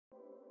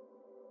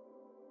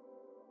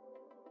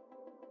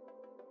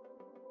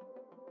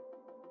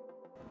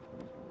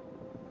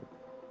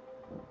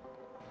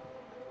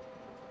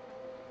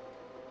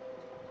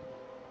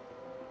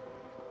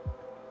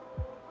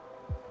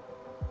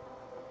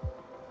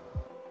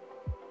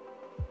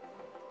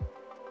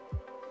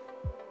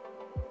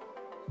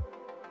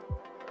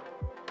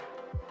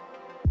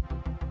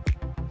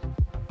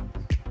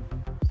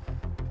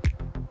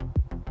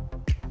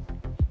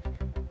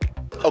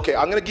okay,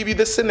 I'm gonna give you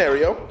this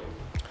scenario,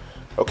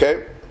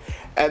 okay?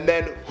 And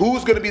then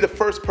who's gonna be the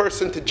first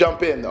person to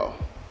jump in though?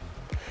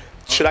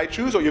 Should I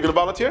choose or you're gonna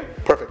volunteer?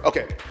 Perfect,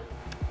 okay.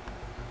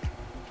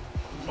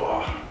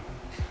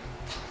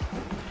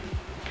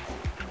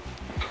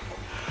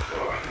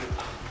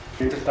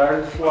 You to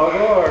start this vlog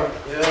or?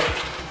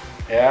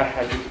 Yeah,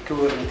 I did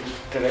two of them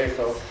today,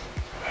 so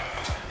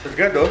it's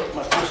good though.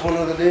 My first one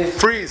of the day.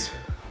 Freeze.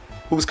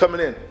 Who's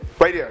coming in?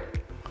 Right here.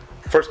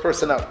 First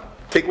person up.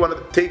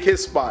 Take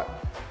his spot.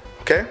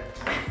 Okay?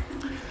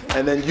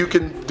 And then you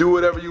can do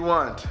whatever you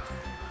want.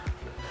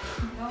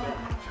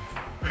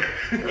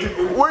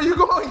 Where are you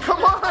going?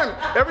 Come on!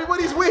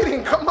 Everybody's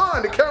waiting. Come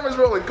on! The camera's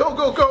rolling. Go,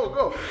 go, go,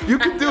 go. You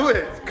can do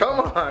it. Come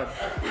on.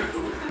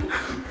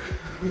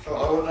 So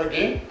how was our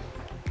game?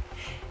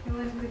 It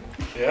was good.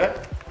 Yeah?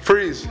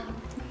 Freeze.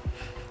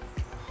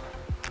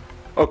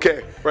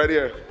 Okay, right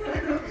here.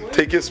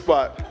 Take his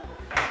spot.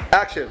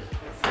 Action.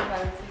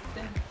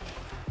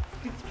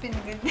 It's been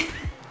good.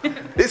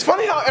 It's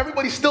funny how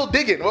everybody's still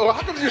digging. Well,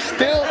 how come you're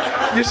still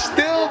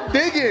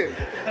digging?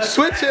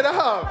 Switch it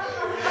up.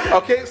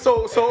 Okay,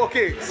 so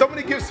okay,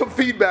 somebody give some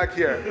feedback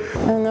here.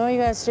 I know you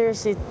guys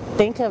seriously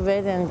think of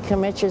it and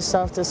commit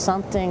yourself to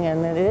something,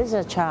 and it is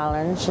a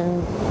challenge,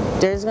 and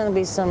there's going to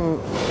be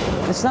some,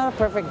 it's not a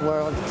perfect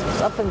world,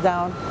 it's up and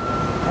down.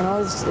 You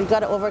know, you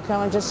got to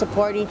overcome and just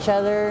support each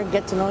other,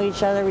 get to know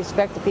each other,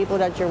 respect the people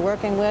that you're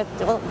working with.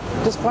 Well,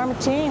 just form a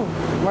team,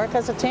 work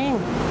as a team,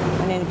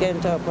 and then get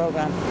into a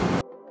program.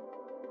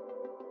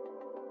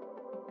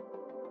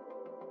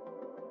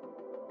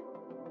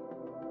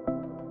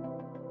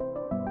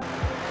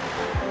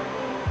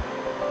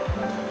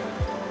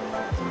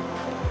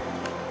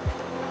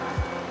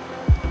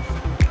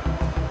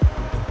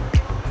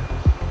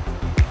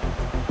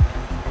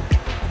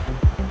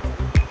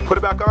 Put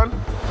it back on.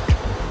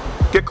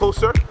 Get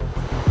closer.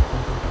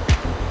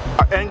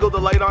 Angle the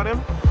light on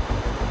him.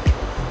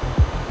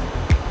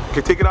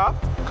 Okay, take it off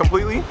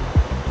completely.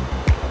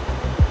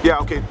 Yeah,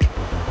 okay.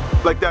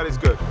 Like that is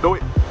good. No,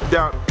 wait,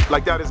 down.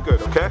 Like that is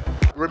good, okay?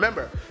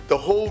 Remember, the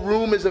whole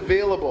room is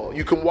available.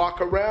 You can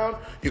walk around,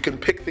 you can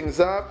pick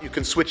things up, you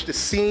can switch the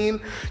scene,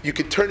 you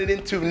can turn it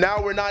into,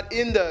 now we're not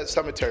in the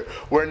cemetery,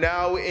 we're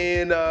now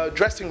in a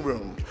dressing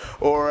room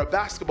or a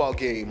basketball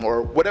game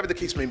or whatever the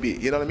case may be,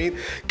 you know what I mean?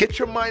 Get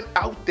your mind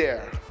out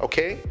there,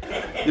 okay?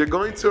 You're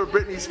going to a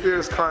Britney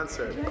Spears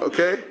concert,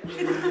 okay?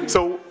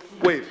 So,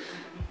 wait.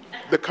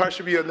 The car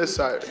should be on this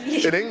side.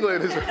 In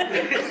England,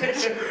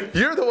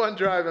 you're the one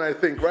driving, I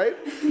think, right?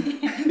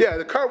 Yeah,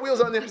 the car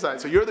wheel's on their side,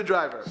 so you're the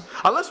driver.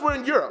 Unless we're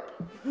in Europe,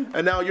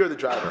 and now you're the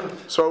driver.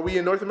 So are we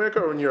in North America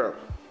or in Europe?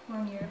 We're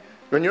in Europe.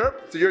 We're in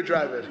Europe? So you're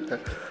driving.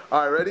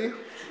 All right, ready?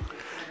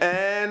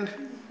 And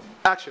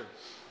action.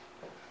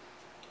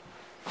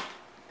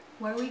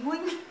 Where are we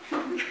going?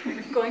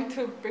 We're going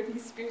to a Britney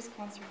Spears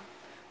concert.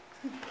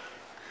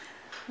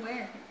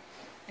 Where?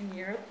 In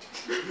Europe.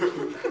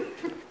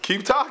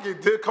 Keep talking,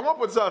 dude. Come up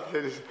with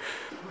something.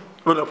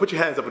 Well, no, put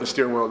your hands up in the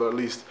steering wheel, though, at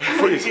least.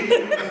 Freeze.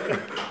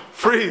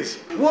 Freeze.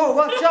 Whoa,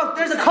 watch out,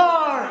 there's a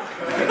car!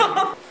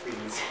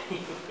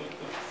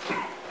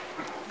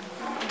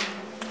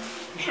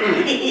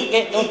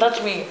 Don't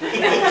touch me.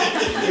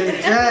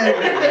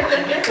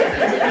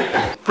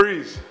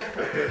 Freeze.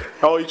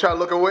 Oh, you trying to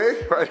look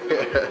away? Right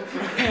here.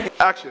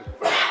 Action.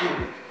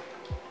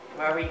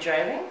 Are we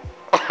driving?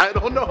 I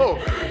don't know.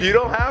 You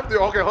don't have to.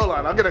 Okay, hold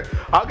on. I'm gonna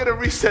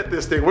reset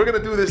this thing. We're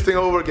gonna do this thing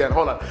over again.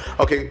 Hold on.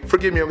 Okay,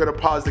 forgive me. I'm gonna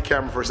pause the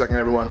camera for a second,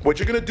 everyone. What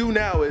you're gonna do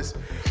now is,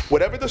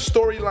 whatever the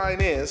storyline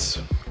is,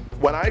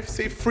 when I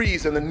say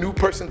freeze and the new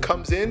person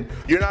comes in,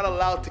 you're not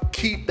allowed to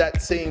keep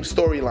that same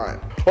storyline.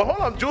 Well,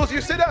 hold on, Jules.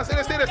 You sit down. Stay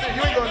there.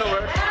 You ain't going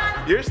nowhere.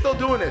 You're still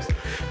doing this.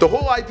 The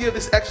whole idea of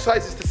this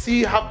exercise is to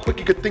see how quick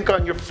you could think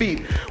on your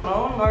feet.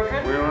 Oh,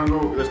 Margaret? Where you want to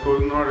go? Let's go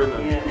to Northern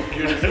then. Yeah.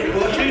 Some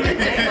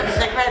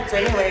cigarettes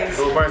anyways.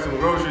 Go buy some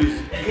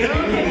groceries.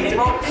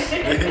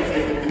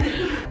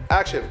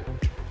 Action.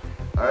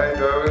 Alright,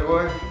 go away,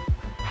 boy.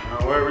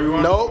 Wherever you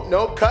want.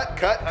 No, cut.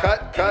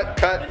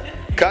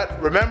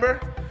 Remember,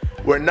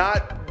 we're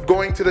not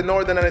going to the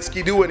Northern and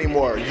Skidoo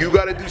anymore. You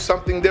gotta do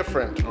something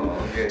different. Oh,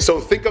 okay. So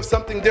think of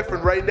something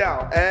different right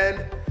now.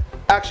 And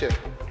action.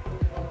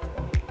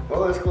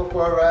 Well, let's go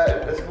for a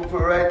ride. Let's go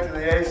for a ride to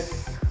the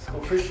ice. Let's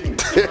go fishing.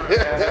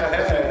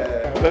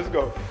 Let's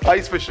go.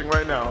 Ice fishing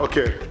right now.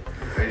 Okay.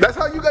 That's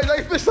how you guys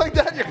ice fish like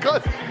that? Is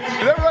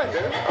that right?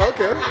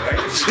 Okay.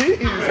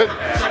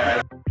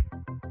 Jeez.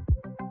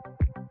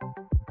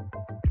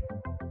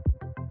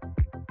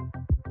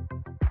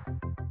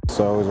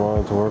 So I always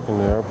wanted to work in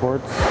the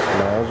airports,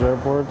 manage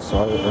airports,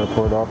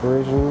 airport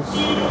operations.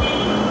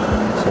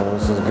 So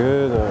this is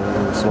good.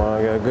 Just want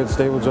to get a good,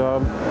 stable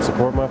job,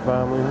 support my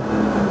family.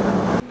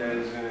 Dad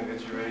is gonna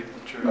get you ready for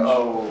church.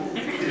 Oh.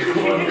 You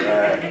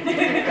got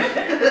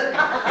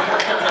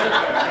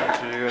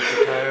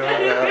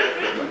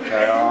the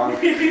tie on?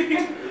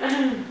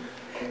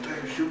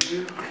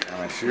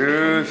 My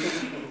shoes.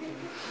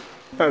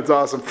 That's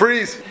awesome.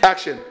 Freeze.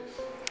 Action.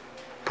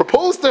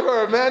 Propose to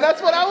her, man.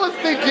 That's what I was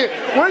thinking.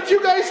 Weren't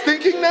you guys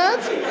thinking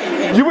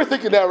that? You were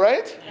thinking that,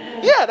 right?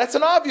 Yeah, that's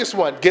an obvious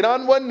one. Get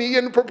on one knee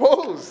and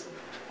propose.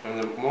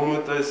 From the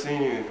moment I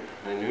seen you,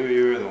 I knew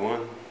you were the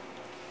one.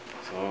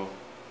 So,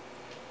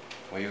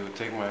 will you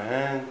take my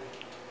hand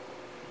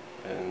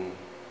and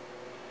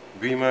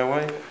be my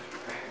wife?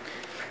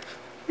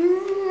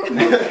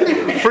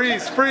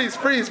 Freeze, freeze,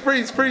 freeze,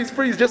 freeze, freeze,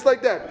 freeze, just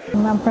like that.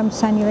 I'm from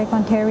Sandy Lake,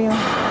 Ontario.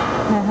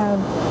 I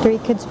have 3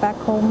 kids back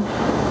home.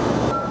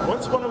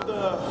 What's one of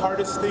the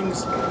hardest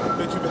things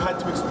that you've had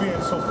to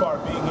experience so far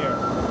being here?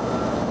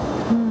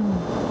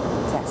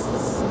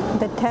 Tests.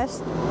 The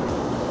test?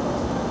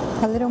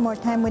 A little more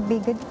time would be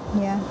good,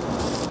 yeah.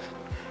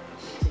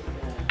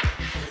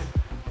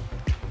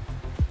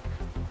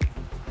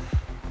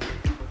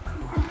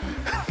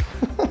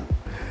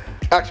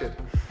 Action.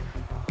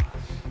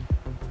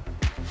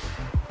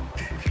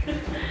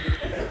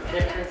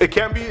 It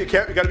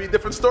gotta be a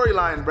different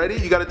storyline. Ready?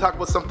 You gotta talk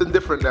about something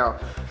different now.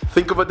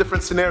 Think of a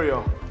different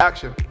scenario.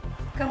 Action.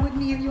 Come with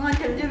me if you want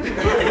to live.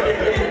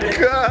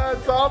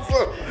 That's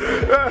awesome.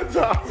 That's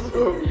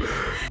awesome.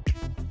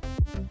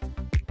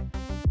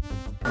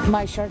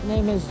 My short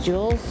name is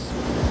Jules,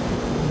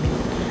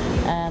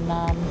 and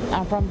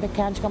I'm from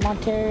Becanscombe,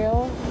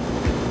 Ontario.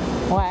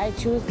 Why I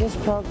choose this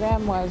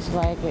program was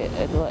like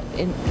it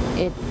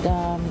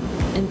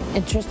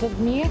interested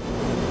me.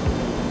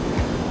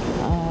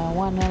 I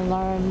want to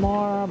learn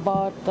more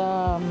about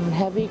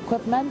heavy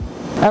equipment.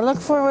 I look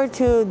forward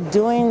to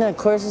doing the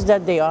courses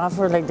that they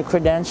offer, like the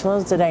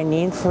credentials that I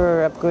need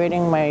for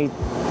upgrading my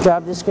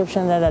job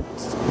description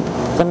that's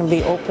going to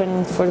be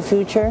open for the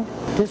future.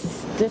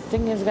 This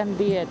thing is going to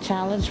be a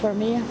challenge for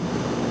me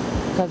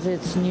because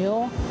it's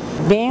new.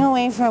 Being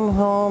away from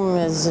home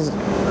is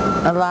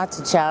a lot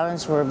to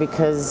challenge for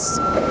because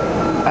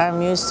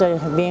I'm used to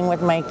being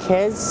with my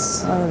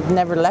kids. I've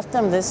never left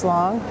them this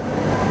long.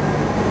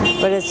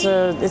 But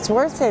it's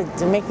worth it,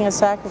 making a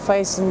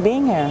sacrifice and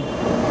being here.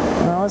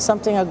 You know, it's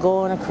something, a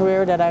goal in a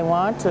career that I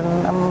want, and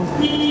I'm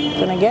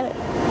gonna get it.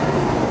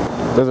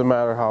 Doesn't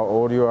matter how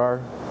old you are.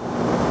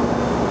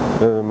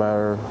 Doesn't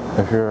matter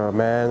if you're a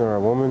man or a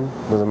woman.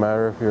 Doesn't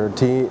matter if you're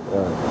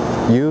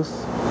a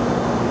youth.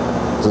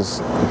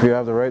 Just if you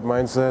have the right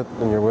mindset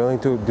and you're willing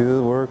to do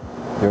the work,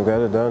 you'll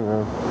get it done.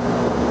 Man.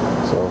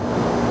 So,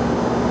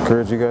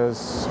 encourage you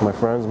guys, my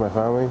friends, my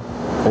family,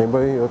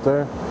 anybody out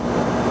there.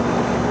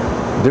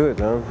 Do it,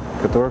 man.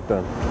 Get the work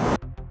done.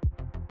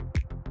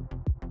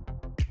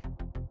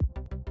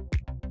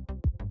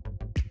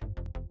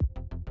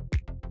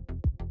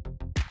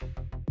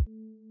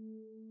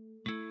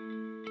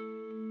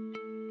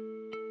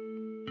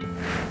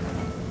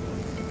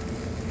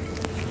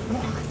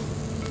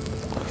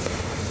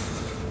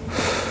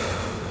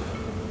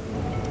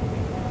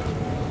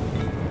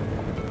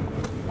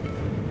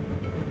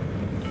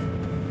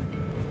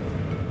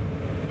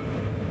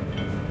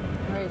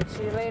 All right,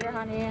 see you later,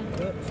 honey.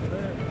 Yep, see you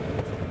later.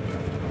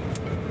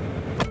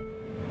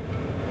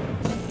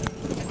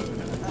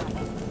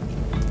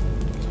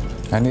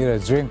 I need a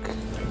drink.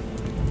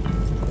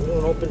 We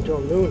don't open till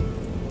noon.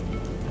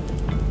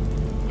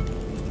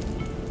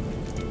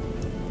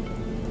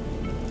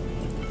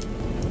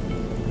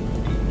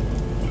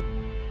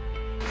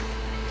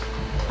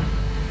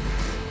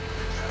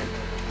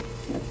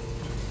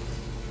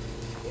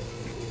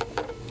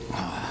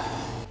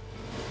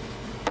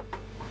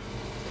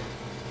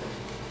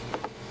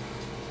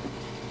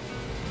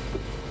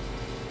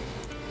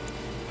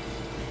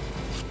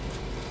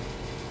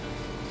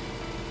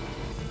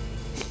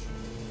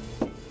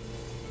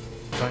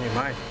 What's on your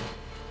mind?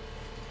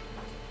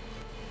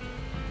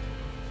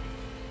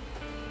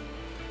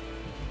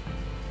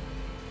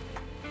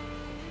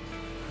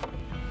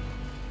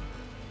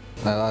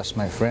 I lost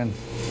my friend.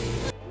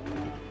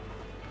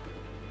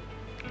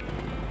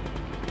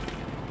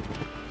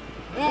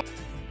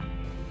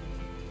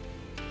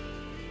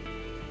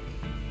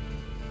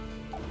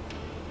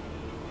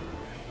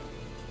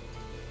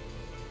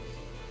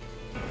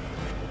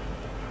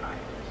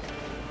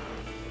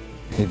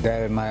 He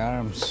died in my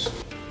arms.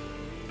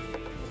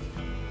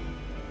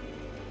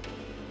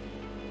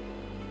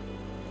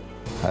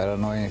 I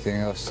don't know anything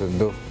else to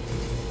do.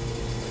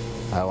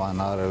 I want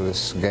out of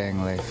this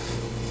gang life.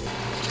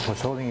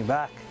 What's holding you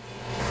back?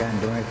 Can't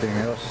do anything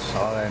else.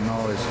 All I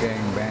know is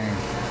gang bang.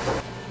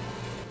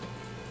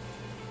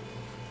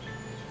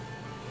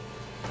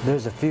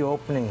 There's a few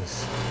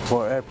openings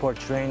for airport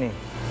training.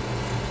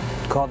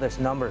 Call this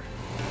number.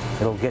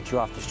 It'll get you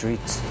off the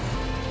streets.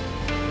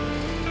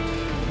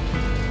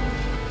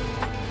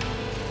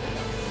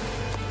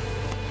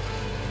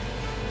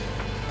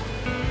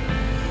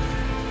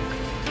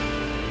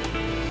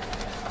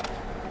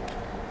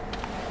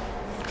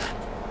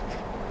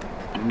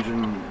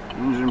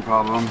 Engine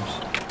problems.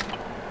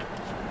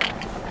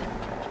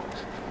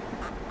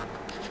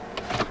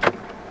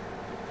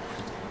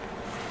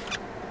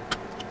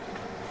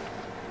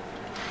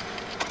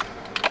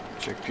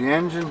 Check the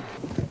engine.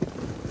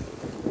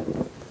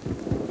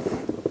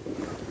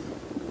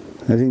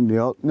 I think the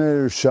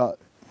alternator's shot.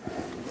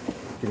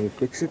 Can you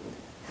fix it?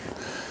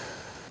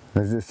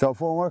 Does your cell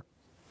phone work?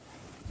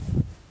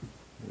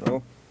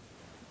 No.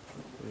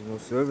 There's no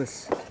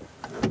service.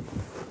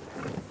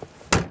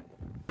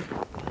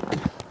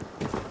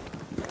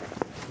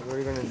 What are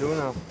you gonna do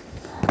now?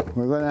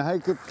 We're gonna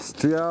hike it. It's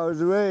 3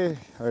 hours away.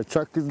 Our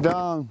truck is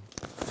down.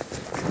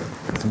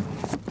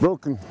 It's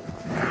broken.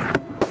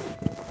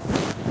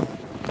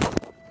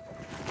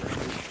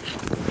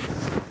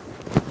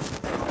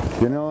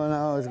 You know, when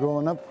I was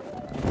growing up,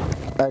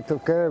 I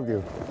took care of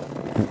you.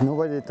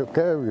 Nobody took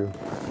care of you.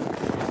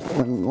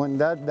 When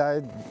Dad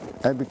died,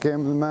 I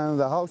became the man of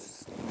the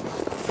house.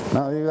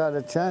 Now you got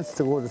a chance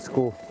to go to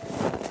school.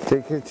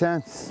 Take your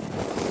chance.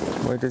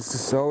 Why does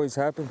this always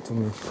happen to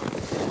me?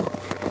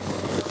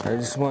 I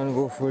just want to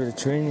go for the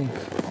training.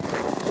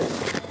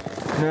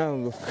 Now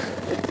look,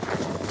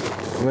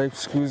 life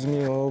screws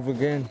me all over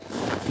again.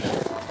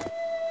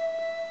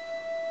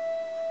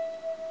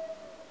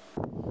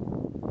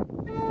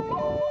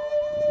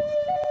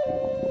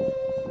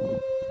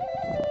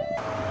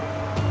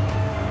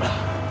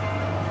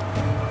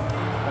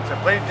 That's a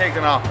plane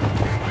taking off.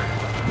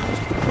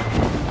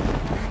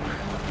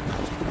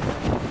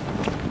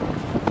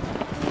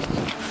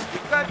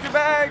 Got your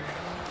bag!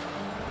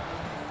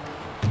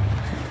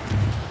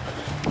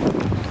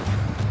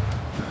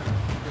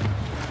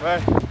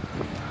 Right.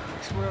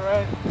 We're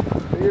right.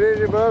 Take it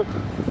easy, bro.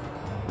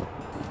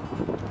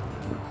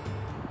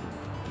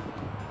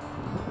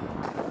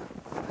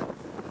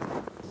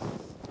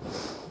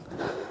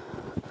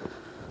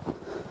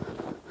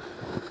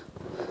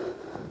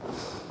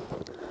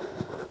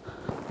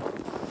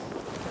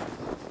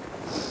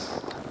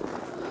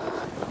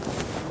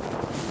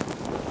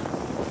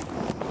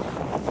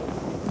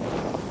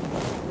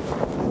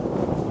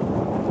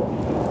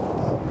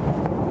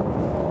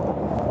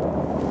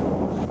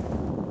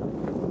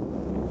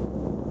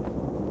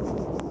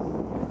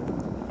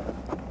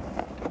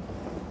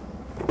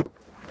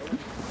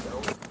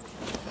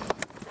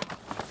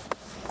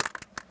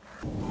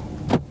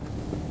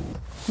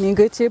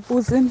 Mingăce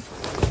puzin.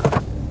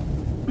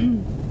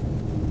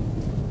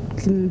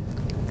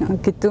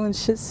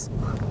 Getunches.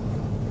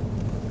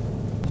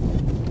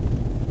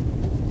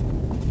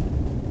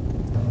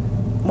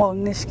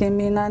 Morgenishke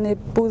minane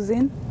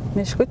puzin.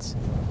 Mishkuts.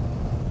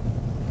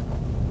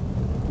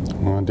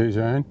 Want deze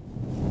zijn?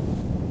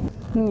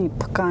 Ni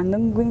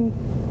pakanung win.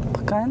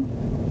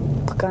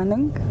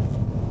 Pakanung.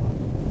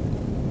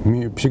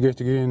 Mi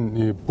psychiatrien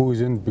je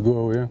poezen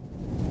begonnen, ja?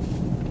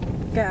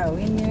 Gau,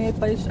 in je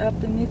pais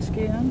op de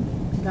mitskeen.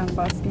 Dan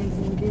basken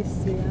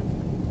zingisien.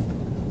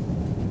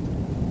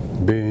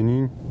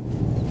 Benin.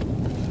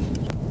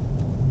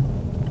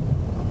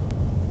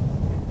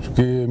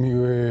 Ske mi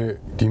we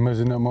die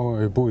mazena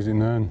ma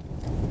poezen aan.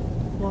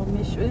 Wat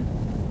mishwe?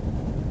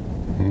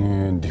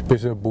 Die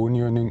pesa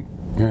boni aning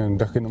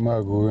dakin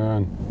ma go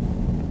aan.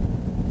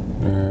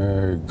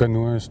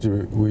 Kanuas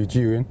die we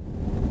jiwen.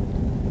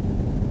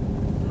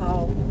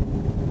 How?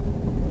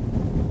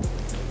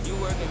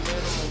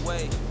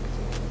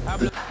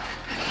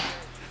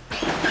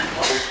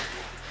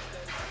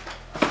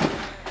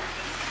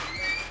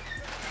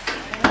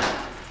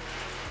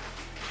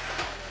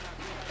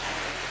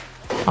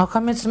 How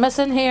come it's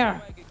messing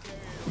here?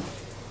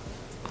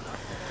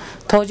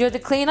 Told you to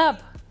clean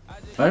up.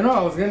 I know.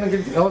 I was gonna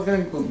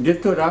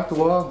get to it after a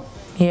while.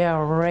 Yeah,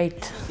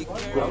 right. I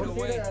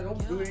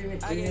don't do any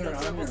cleaning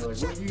around here.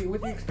 Like,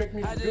 what do you expect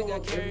me to do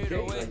every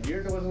day? Like,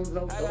 you're the one who's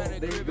all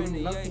day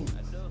doing nothing.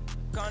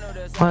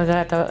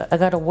 Well, I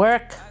gotta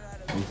work.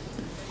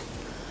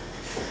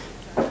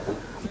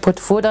 Put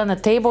food on the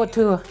table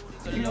too.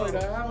 You know, I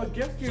have a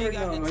guest here right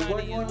now. Like,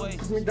 why do you want to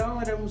put me down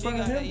like I'm in front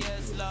of him?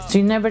 So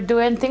you never do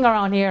anything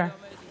around here?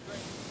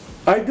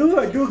 I do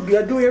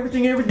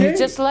everything every day. You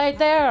just lie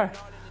there.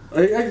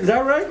 Is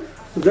that right?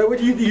 Is that what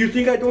you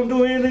think I don't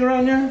do anything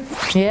around here?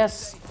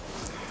 Yes.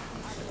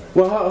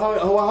 Well,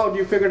 how do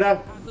you figure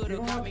that? You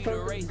don't have to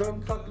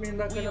don't talk to me in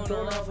that kind of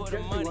tone.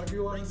 Why do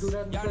you want to do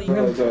that?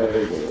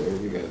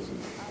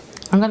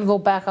 I'm gonna go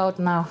back out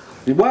now.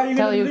 Why are you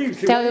gonna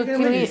leave? Tell you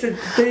clean.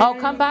 I'll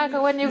come back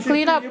when you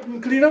clean up.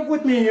 Clean up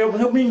with me.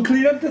 Help me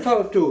clean up this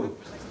house too.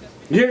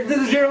 This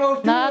is your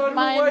house too. Not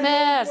my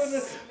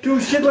mess. Do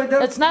shit like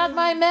that. It's not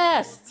my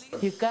mess.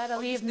 You gotta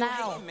leave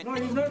now. No,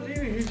 he's not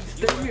leaving. He's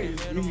staying here.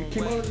 He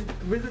came out to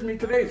visit me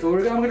today, so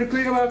I'm gonna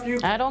clean up after you.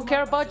 I don't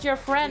care about your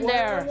friend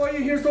there. Why are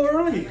you here so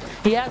early?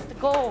 He has to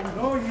go.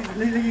 No,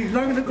 he's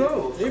not gonna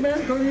go. Hey man,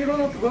 you don't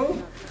have to go.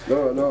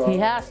 No. He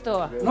has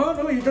to. No,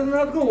 he doesn't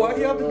have to go. Why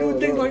do you have to do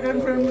things like that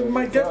in front of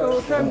my guests all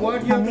the time? Why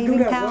do you have to do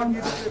that?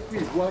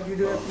 Why do you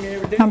do that to me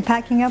every day? I'm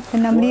packing up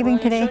and I'm leaving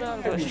today.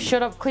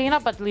 Should have cleaned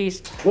up at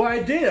least. Well, I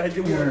did.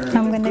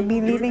 I'm going to be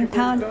leaving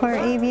town for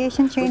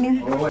aviation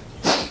training.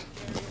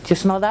 Do you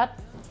smell that?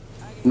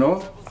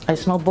 No. I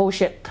smell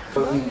bullshit.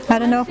 I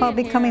don't know if I'll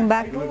be coming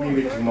back.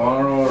 Maybe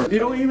tomorrow. You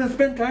don't even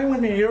spend time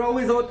with me. You're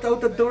always out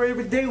the door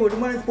every day. What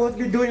am I supposed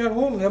to be doing at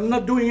home? I'm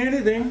not doing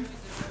anything.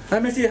 I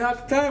miss you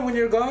half the time when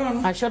you're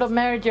gone. I should have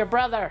married your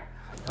brother.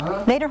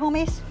 Huh? Later,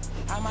 homies.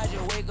 I might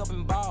just wake up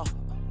and ball.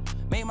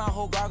 Make my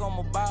whole gargle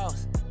on my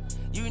balls.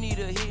 You need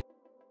a hit.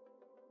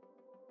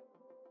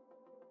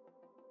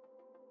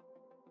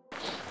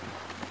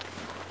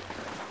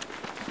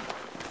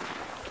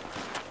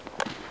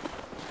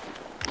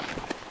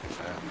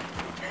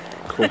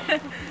 Cool.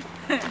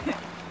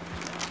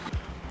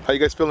 How you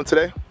guys feeling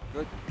today?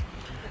 Good.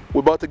 We're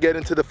about to get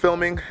into the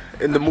filming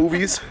in the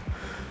movies,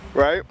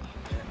 right?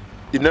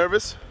 You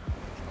nervous?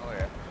 Oh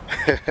yeah.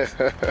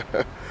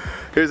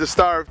 Here's the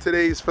star of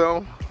today's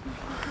film.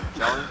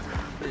 John?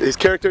 His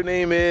character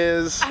name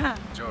is?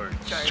 George.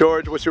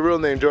 George. What's your real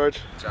name, George?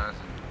 Jonathan.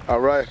 All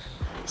right.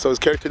 So his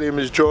character name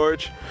is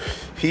George.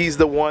 He's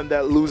the one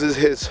that loses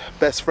his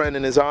best friend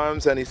in his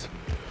arms, and he's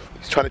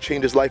trying to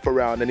change his life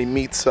around, and he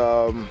meets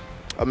a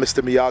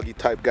Mr. Miyagi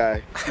type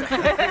guy.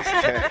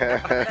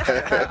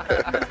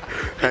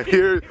 And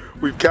here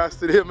we've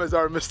casted him as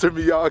our Mr.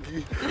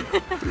 Miyagi,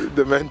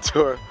 the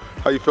mentor.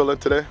 How you feeling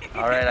today?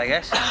 All right, I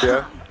guess.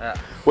 Yeah? Yeah.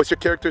 What's your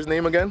character's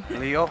name again?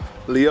 Leo.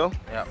 Leo?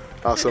 Yeah.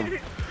 Awesome.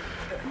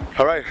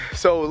 All right,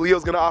 so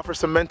Leo's gonna offer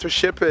some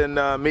mentorship and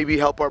maybe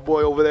help our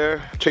boy over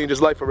there change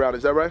his life around.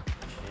 Is that right?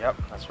 Yep,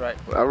 that's right.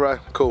 All right,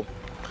 cool.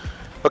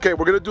 Okay,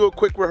 we're gonna do a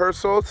quick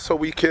rehearsal so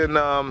we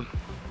can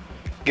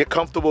get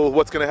comfortable with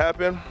what's gonna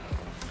happen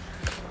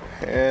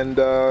and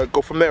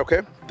go from there,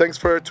 okay? Thanks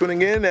for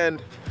tuning in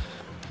and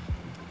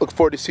look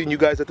forward to seeing you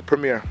guys at the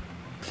premiere.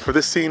 For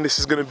this scene, this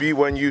is gonna be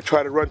when you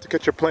try to run to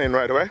catch your plane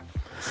right away.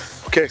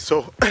 Okay,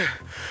 so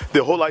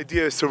the whole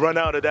idea is to run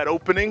out of that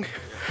opening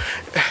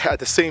at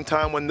the same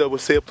time when we'll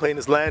say a plane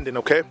is landing,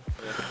 okay?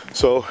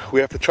 So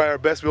we have to try our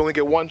best. We only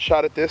get one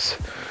shot at this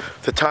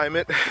to time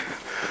it.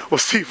 We'll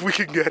see if we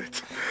can get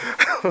it.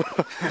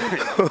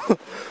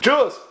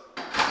 Jules,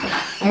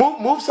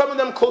 move some of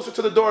them closer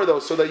to the door though,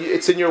 so that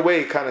it's in your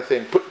way kind of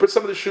thing. Put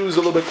some of the shoes a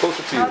little bit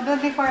closer to you. I'll do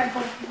it before I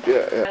go.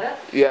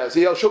 Yeah.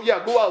 See, go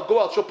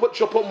out.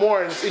 She'll put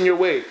more and it's in your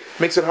way.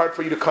 Makes it hard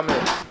for you to come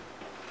in.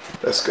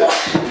 That's good.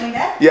 Like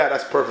that? Yeah,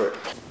 that's perfect.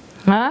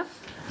 Huh?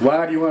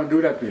 Why do you want to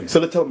do that thing?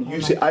 So tell me,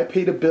 you say I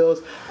pay the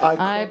bills,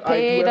 I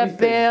pay the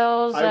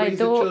bills, I raised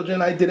the children,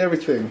 I did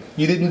everything.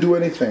 You didn't do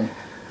anything.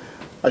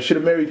 I should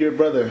have married your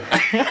brother.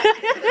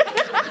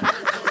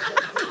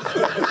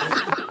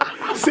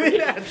 Say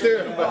that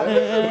to him,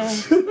 man.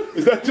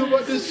 Is that too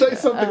much to say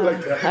something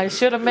like that? I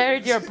should have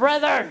married your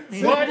brother.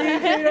 Why do you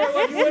say that?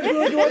 What do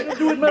you want to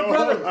do with my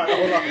brother?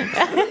 Hold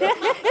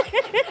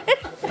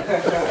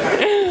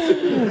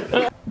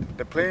on.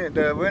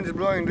 The wind's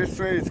blowing this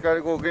way, it's got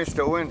to go against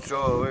the wind,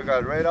 so we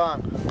got right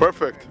on.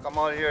 Perfect. Come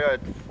out here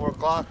at 4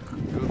 o'clock,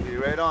 you'll be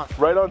right on.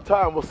 Right on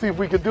time, we'll see if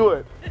we can do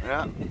it.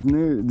 Yeah.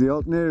 The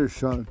alternator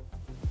shot.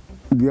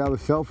 Do you have a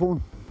cell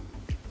phone?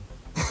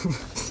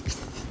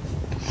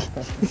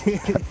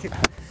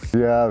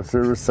 You have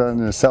service on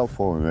your cell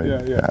phone,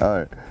 right? Yeah. All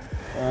right.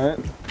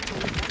 This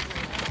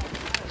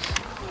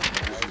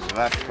is the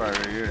last part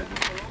right here.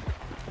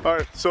 All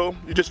right, so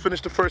you just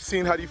finished the first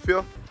scene. How do you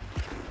feel?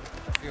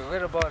 I feel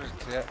good about it,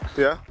 yeah.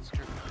 Yeah?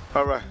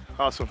 All right,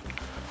 awesome.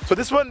 So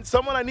this one,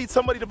 I need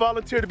somebody to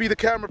volunteer to be the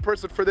camera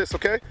person for this,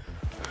 okay?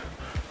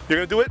 You're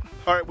gonna do it?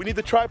 All right, we need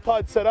the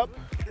tripod set up.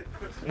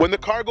 When the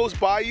car goes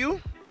by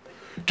you,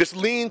 just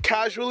lean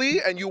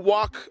casually and you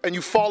walk and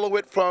you follow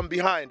it from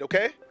behind,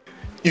 okay?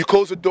 You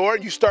close the door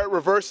and you start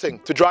reversing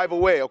to drive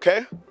away,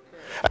 okay?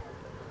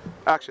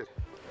 Action.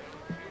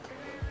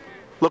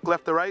 Look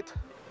left to right.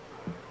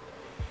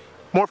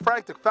 More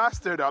frantic,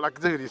 faster now, like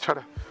dude, you try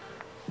to.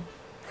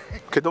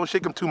 Okay, don't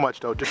shake him too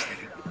much though, just.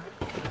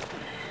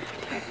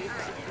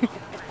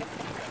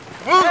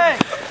 Hey!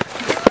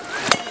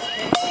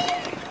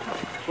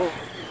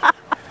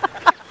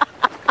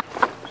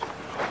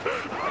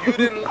 You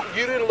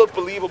didn't look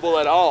believable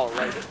at all.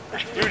 Like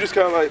you were just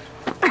kind of like.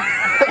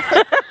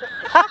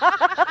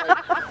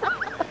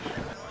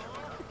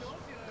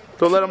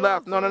 Don't let him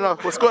laugh. No.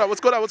 What's good?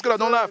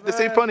 Don't laugh. This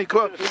ain't funny.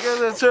 Come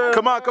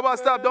on.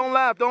 Stop. Don't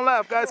laugh,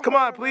 guys. Come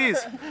on,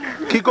 please.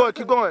 Keep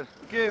going.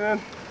 Okay,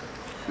 man.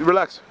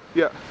 Relax.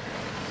 Yeah.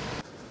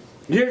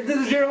 This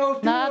is your house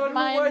too. Not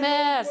my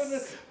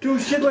mess. Do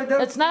shit like that.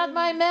 It's not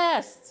my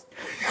mess.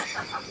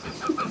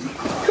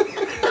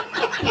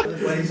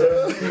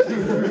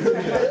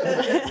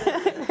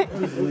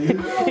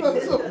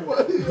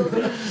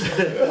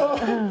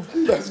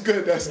 That's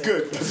good. Let's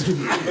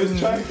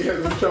try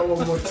again. Let's try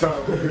one more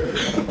time.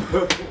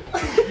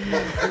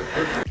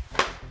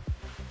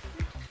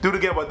 Do it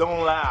again, but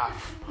don't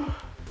laugh.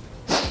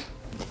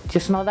 Do you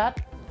smell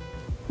that?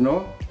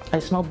 No? I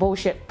smell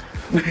bullshit.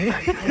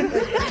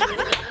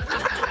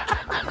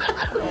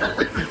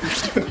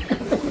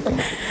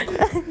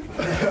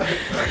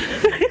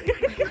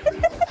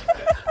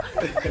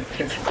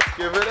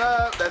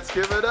 Let's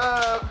give it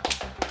up.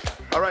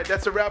 All right,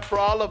 that's a wrap for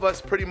all of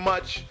us pretty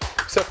much,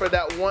 except for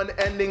that one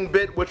ending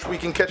bit which we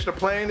can catch the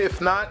plane.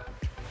 If not,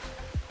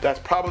 that's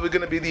probably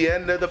gonna be the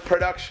end of the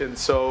production,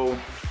 so.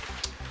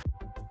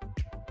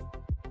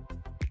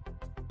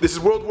 This is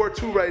World War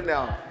II right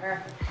now.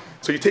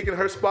 So you're taking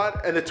her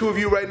spot, and the two of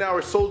you right now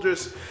are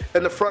soldiers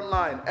in the front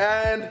line.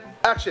 And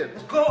action.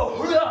 Let's go,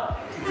 hurry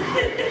up!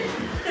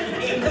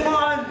 Come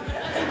on!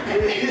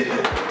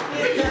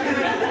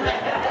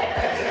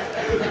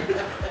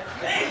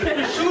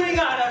 They're shooting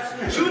at us!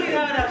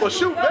 Well,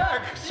 shoot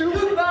back!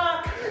 Shoot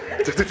back!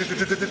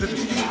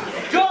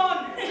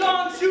 John,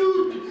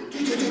 shoot!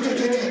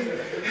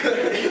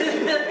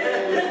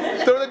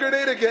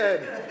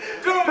 again.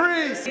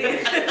 Freeze.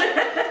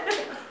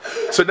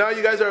 So now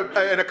you guys are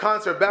in a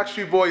concert,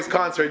 Backstreet Boys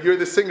concert. You're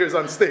the singers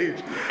on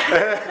stage.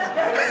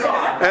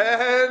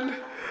 And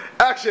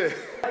action.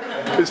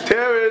 It's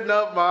tearing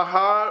up my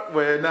heart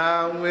when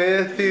I'm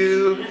with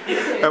you.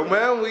 And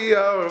when we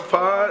are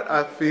apart,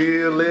 I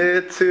feel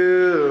it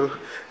too.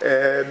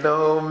 And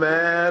no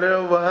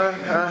matter what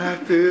I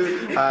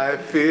do, I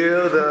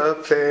feel the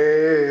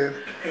pain.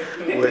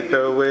 With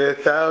or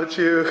without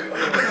you.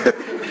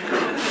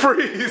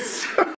 Freeze.